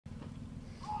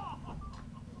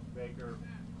Baker,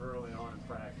 early on in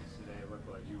practice today, it looked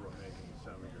like you were making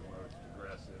some of your most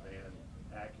aggressive and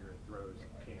accurate throws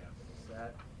in camp. Is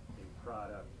that a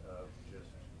product of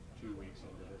just 2 weeks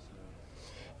into this now?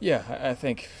 Yeah, I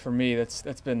think for me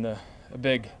that's been a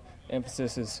big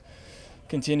emphasis is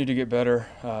continue to get better,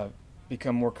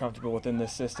 become more comfortable within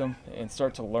this system, and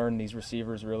start to learn these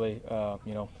receivers really,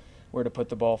 where to put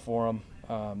the ball for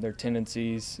them, their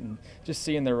tendencies, and just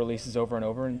seeing their releases over and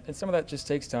over. And some of that just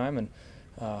takes time, and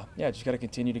just got to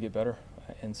continue to get better.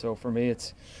 And so for me,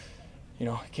 it's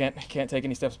can't take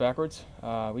any steps backwards.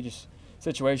 We just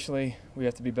situationally we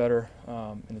have to be better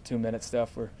in the 2-minute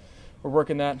stuff. We're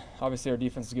working that. Obviously, our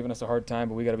defense is giving us a hard time,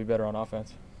 but we got to be better on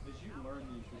offense. As you learn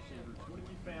these receivers, what have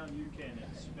you found you can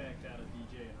expect out of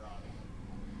DJ and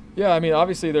Robbie? Yeah, I mean,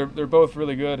 obviously they're both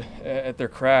really good at their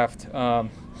craft.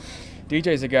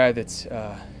 DJ's a guy that's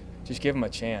just give him a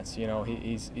chance.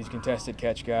 He's a contested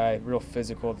catch guy, real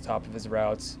physical at the top of his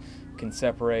routes, can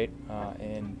separate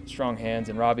and strong hands.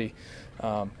 And Robbie,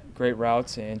 great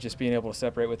routes and just being able to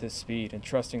separate with his speed and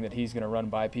trusting that he's going to run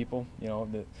by people.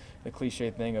 The cliche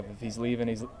thing of if he's leaving,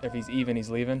 he's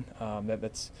leaving.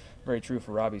 That's very true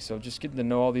for Robbie. So just getting to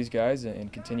know all these guys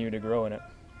and continue to grow in it.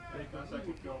 Because I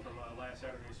keep going from last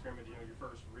Saturday's scrimmage, your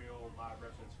first real live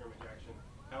wrestling scrimmage action.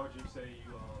 How would you say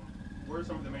what are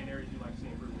some of the main areas you'd like to see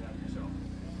improvement out of yourself?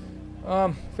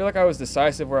 I feel like I was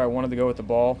decisive where I wanted to go with the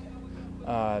ball.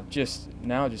 Just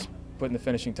putting the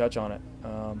finishing touch on it.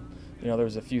 There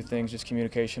was a few things just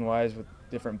communication-wise with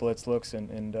different blitz looks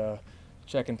and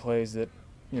checking plays that,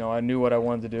 I knew what I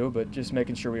wanted to do, but just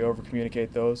making sure we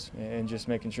over-communicate those and just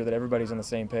making sure that everybody's on the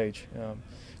same page.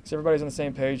 Because everybody's on the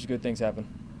same page, good things happen.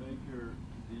 Baker,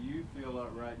 do you feel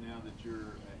like right now that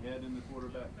you're ahead in the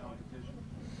quarterback competition?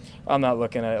 I'm not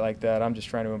looking at it like that. I'm just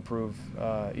trying to improve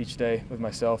each day with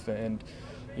myself and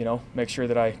make sure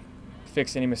that I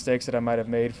fix any mistakes that I might have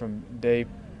made from day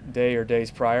or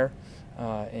days prior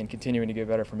and continuing to get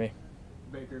better for me.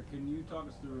 Baker, can you talk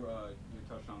us through your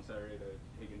touchdown Saturday to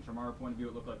Higgins? From our point of view,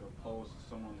 it looked like a post.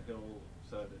 Someone on the hill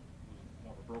said it was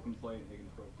more of a broken play and Higgins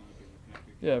broke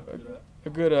deep. Yeah,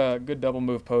 a good double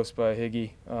move post by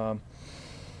Higgy.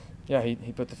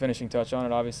 He put the finishing touch on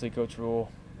it. Obviously, Coach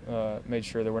Rule made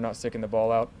sure that we're not sticking the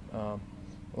ball out.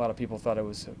 A lot of people thought it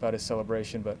was about his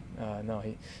celebration, but no,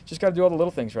 he just got to do all the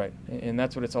little things right, and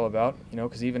that's what it's all about.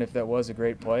 Because even if that was a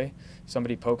great play,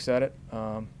 somebody pokes at it,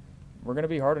 we're going to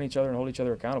be hard on each other and hold each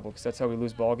other accountable because that's how we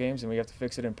lose ball games, and we have to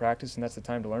fix it in practice, and that's the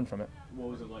time to learn from it. What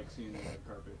was it like seeing the red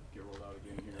carpet get rolled out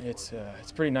again here?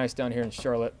 It's pretty nice down here in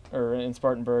Charlotte or in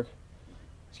Spartanburg.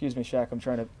 Excuse me, Shaq. I'm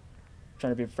trying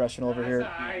to be professional over here.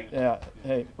 Yeah.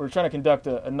 Hey, we're trying to conduct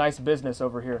a nice business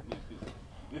over here.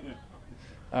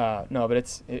 No, but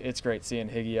it's great seeing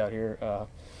Higgy out here,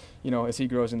 as he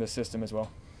grows in this system as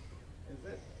well.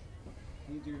 Is it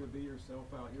easier to be yourself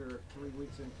out here 3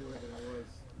 weeks into it than it was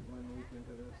 1 week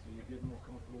into this? Do you get more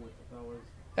comfortable with the fellas?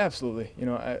 Absolutely.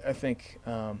 I think,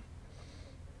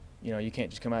 you can't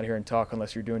just come out here and talk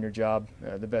unless you're doing your job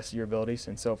the best of your abilities.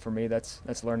 And so for me, that's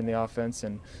learning the offense.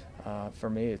 And for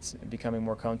me, it's becoming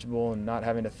more comfortable and not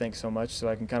having to think so much so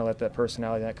I can kind of let that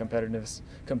personality, that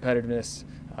competitiveness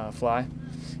fly.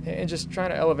 And just trying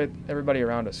to elevate everybody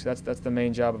around us. That's the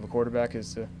main job of a quarterback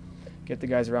is to get the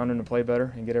guys around him to play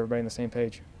better and get everybody on the same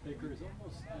page. Baker, is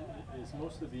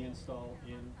most of the install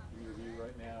in your view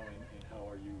right now, and how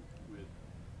are you with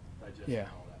digesting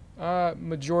all that?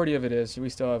 Majority of it is. We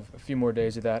still have a few more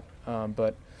days of that,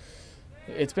 but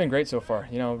it's been great so far.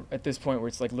 At this point where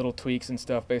it's like little tweaks and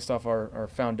stuff based off our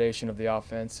foundation of the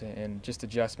offense and just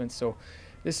adjustments. So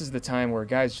this is the time where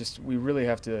guys we really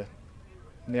have to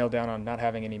nail down on not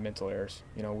having any mental errors.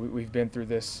 We've been through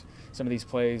some of these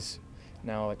plays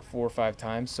now like 4 or 5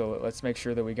 times, so let's make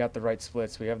sure that we got the right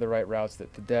splits, we have the right routes, the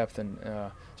depth, and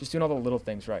just doing all the little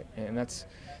things right. And that's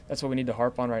what we need to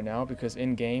harp on right now because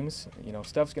in games,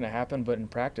 stuff's going to happen, but in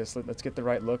practice, let's get the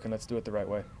right look and let's do it the right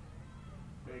way.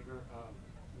 Baker,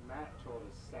 Matt told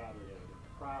us Saturday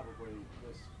that probably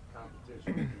this competition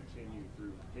will continue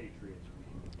through Patriots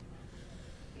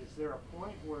week. Is there a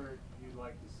point where you'd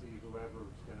like to see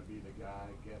whoever's going to be the guy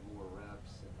get more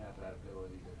reps and have that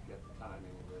ability to get the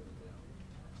timing and rhythm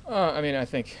down? I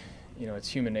think, it's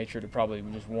human nature to probably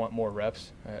just want more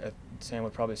reps. Sam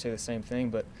would probably say the same thing,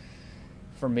 but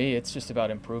for me, it's just about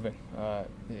improving.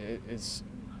 It's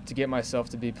to get myself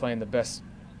to be playing the best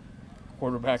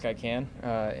quarterback I can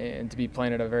and to be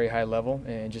playing at a very high level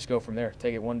and just go from there.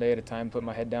 Take it one day at a time, put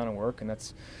my head down and work, and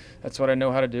that's what I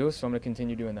know how to do, so I'm going to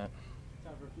continue doing that.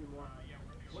 Time for a few more.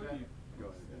 What have you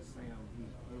Sam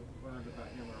learned about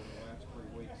him over the last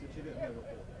 3 weeks that you didn't know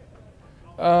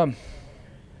before?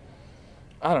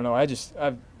 I don't know.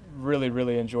 I've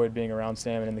really enjoyed being around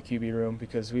Sam and in the QB room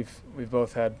because we've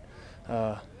both had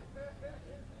a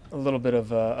little bit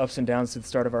of ups and downs at the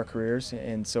start of our careers,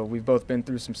 and so we've both been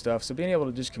through some stuff. So being able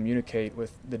to just communicate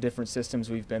with the different systems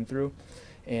we've been through,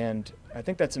 and I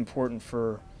think that's important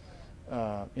for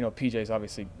PJ's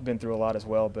obviously been through a lot as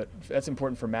well, but that's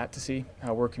important for Matt to see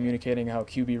how we're communicating, how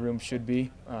QB room should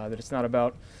be, that it's not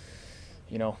about,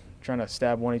 trying to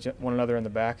stab one another in the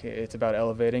back. It's about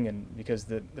elevating, and because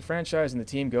the franchise and the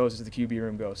team goes as the QB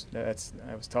room goes.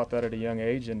 I was taught that at a young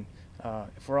age, and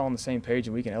if we're all on the same page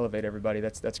and we can elevate everybody,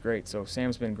 that's great. So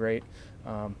Sam's been great.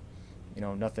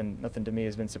 Nothing to me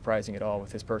has been surprising at all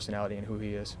with his personality and who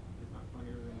he is.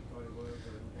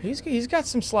 He's got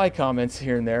some sly comments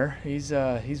here and there. He's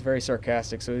very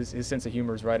sarcastic, so his sense of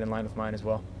humor is right in line with mine as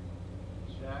well.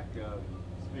 Shaq,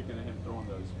 speaking of him throwing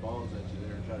those balls at you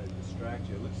there and trying to distract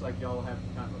you, it looks like y'all have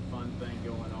kind of a fun thing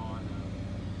going on.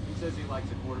 He says he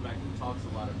likes a quarterback who talks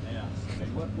a lot of mess. I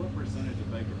mean, what percentage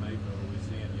of Baker Mayfield are we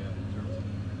seeing yet in terms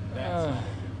of that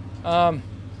side of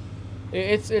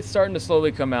it? It's starting to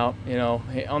slowly come out.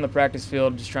 On the practice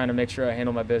field, just trying to make sure I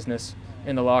handle my business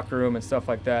in the locker room and stuff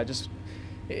like that.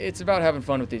 It's about having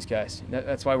fun with these guys.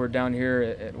 That's why we're down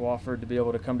here at Wofford, to be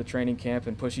able to come to training camp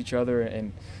and push each other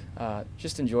and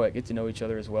just enjoy it, get to know each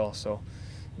other as well. So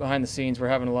behind the scenes, we're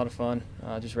having a lot of fun,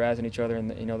 just razzing each other. And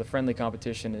the friendly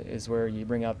competition is where you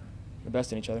bring out the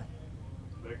best in each other.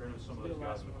 Baker, some of those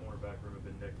guys in the cornerback room have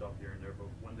been nicked up here and there, but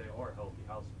when they are healthy,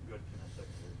 how's good can that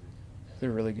secondary be?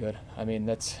 They're really good. I mean,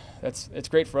 it's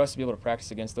great for us to be able to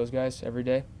practice against those guys every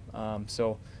day.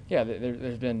 So yeah,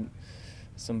 there's been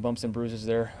some bumps and bruises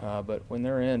there, but when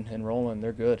they're in and rolling,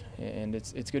 they're good, and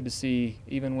it's good to see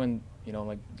even when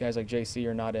like guys like JC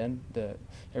are not in,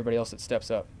 everybody else that steps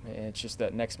up, and it's just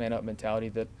that next man up mentality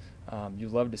that you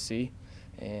love to see,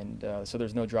 and so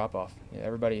there's no drop off.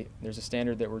 There's a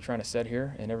standard that we're trying to set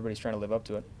here, and everybody's trying to live up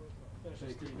to it.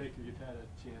 Baker, you've had a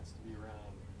chance to be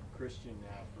around Christian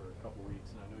now for a couple weeks,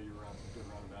 and I know you're around some good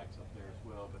running backs up there as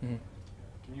well. But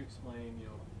can you explain,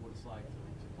 what it's like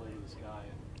to play with this guy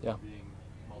and being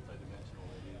multidimensional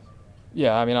that he is?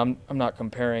 Yeah, I mean, I'm not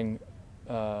comparing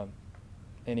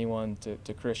anyone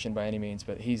to Christian by any means,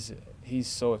 but he's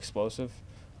so explosive,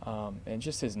 and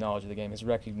just his knowledge of the game, his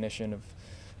recognition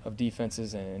of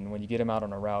defenses, and when you get him out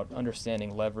on a route,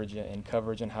 understanding leverage and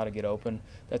coverage and how to get open,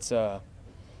 that's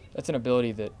an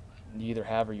ability that you either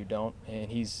have or you don't, and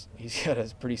he's got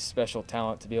a pretty special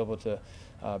talent to be able to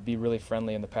be really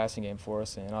friendly in the passing game for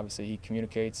us, and obviously he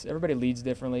communicates. Everybody leads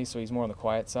differently, so he's more on the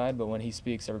quiet side, but when he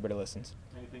speaks, everybody listens.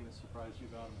 Anything that surprised you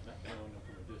about him, knowing him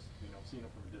from a distance, seeing him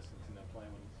from a distance in that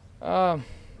play?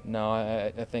 No,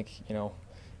 I think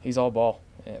he's all ball,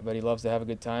 but he loves to have a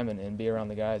good time and be around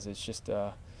the guys. It's just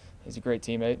he's a great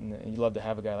teammate, and you love to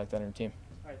have a guy like that on your team.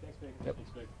 All right, thanks, Baker. Yep.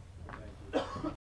 Thanks, Baker.